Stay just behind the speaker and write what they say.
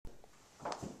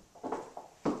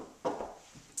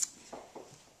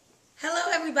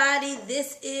everybody,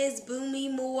 this is BUNMI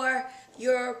Moore,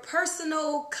 your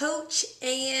personal coach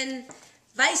and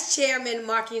Vice Chairman,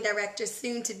 Marketing Director,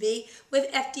 soon to be,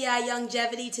 with FDI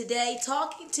Longevity today,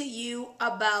 talking to you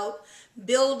about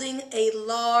building a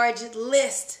large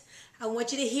list. I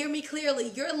want you to hear me clearly.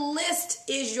 Your list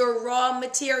is your raw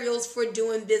materials for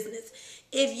doing business.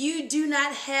 If you do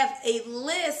not have a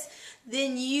list,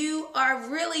 then you are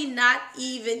really you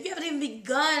haven't even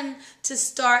begun to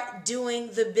start doing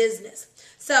the business.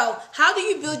 So how do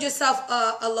you build yourself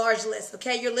a large list?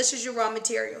 Okay, your list is your raw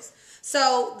materials.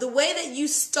 So the way that you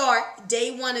start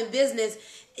day one in business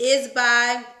is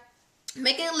by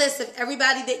making a list of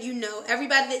everybody that you know,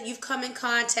 everybody that you've come in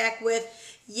contact with.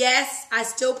 Yes, I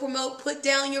still promote put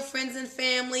down your friends and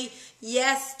family.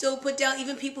 Yes, still put down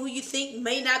even people who you think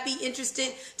may not be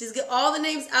interested. Just get all the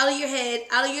names out of your head,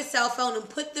 out of your cell phone, and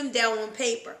put them down on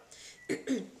paper.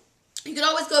 You can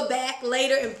always go back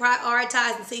later and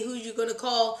prioritize and see who you're going to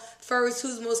call first,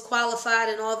 who's most qualified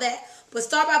and all that. But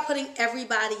start by putting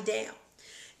everybody down.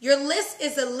 Your list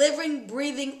is a living,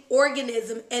 breathing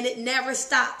organism, and it never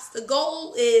stops. The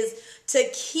goal is to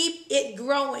keep it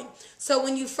growing. So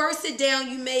when you first sit down,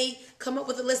 you may come up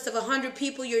with a list of 100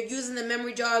 people. You're using the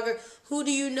memory jogger. Who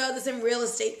do you know that's in real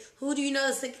estate? Who do you know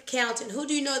that's an accountant? Who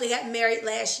do you know that got married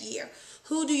last year?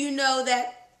 Who do you know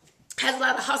that has a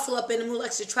lot of hustle up in them, who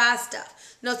likes to try stuff?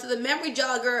 So the memory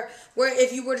jogger, where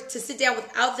if you were to sit down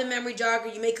without the memory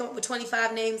jogger, you may come up with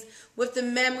 25 names. With the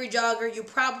memory jogger, you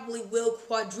probably will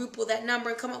quadruple that number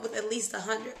and come up with at least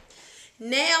 100.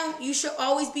 Now, you should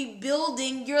always be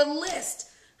building your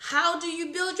list. How do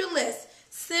you build your list?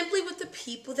 Simply with the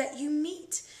people that you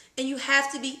meet. And you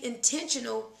have to be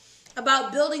intentional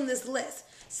about building this list.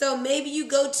 So maybe you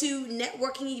go to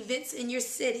networking events in your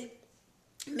city.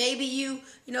 Maybe you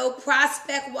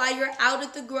prospect while you're out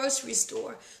at the grocery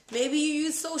store. Maybe you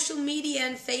use social media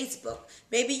and Facebook.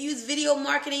 Maybe you use video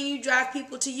marketing and you drive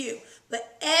people to you.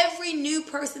 But every new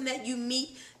person that you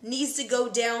meet needs to go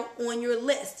down on your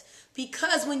list.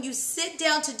 Because when you sit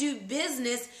down to do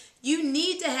business, you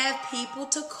need to have people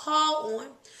to call on.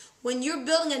 When you're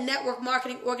building a network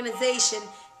marketing organization,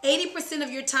 80%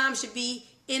 of your time should be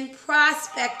in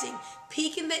prospecting,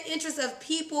 piquing the interest of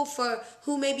people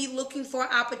who may be looking for an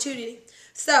opportunity.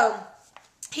 So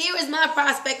here is my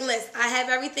prospect list. I have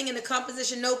everything in the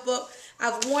composition notebook.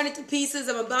 I've worn it to pieces.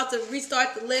 I'm about to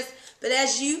restart the list. But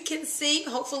as you can see,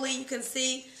 hopefully you can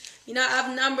see,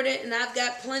 I've numbered it, and I've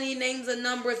got plenty of names and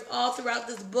numbers all throughout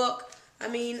this book. I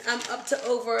mean, I'm up to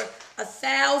over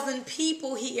 1,000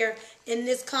 people here in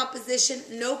this composition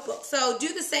notebook. So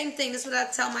do the same thing. This is what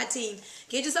I tell my team.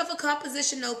 Get yourself a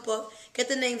composition notebook. Get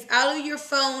the names out of your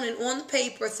phone and on the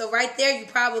paper. So right there, you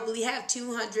probably have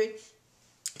 200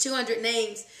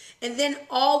 names. And then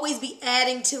always be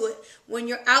adding to it. When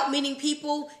you're out meeting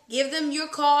people, give them your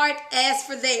card, ask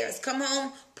for theirs. Come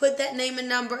home, put that name and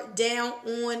number down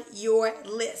on your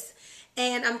list.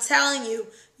 And I'm telling you,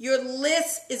 your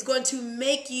list is going to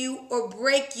make you or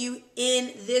break you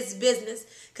in this business.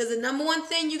 Because the number one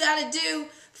thing you got to do,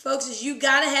 folks, is you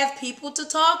got to have people to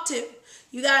talk to.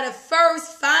 You got to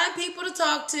first find people to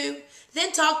talk to,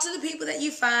 then talk to the people that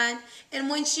you find. And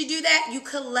once you do that, you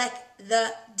collect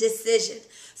the decision.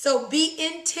 So be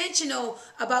intentional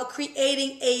about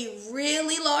creating a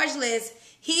really large list.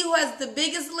 He who has the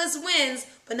biggest list wins,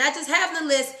 but not just having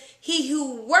the list. He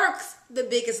who works the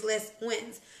biggest list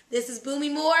wins. This is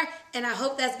BUNMI Moore, and I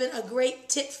hope that's been a great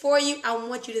tip for you. I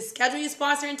want you to schedule your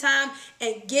sponsoring time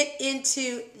and get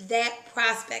into that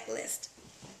prospect list.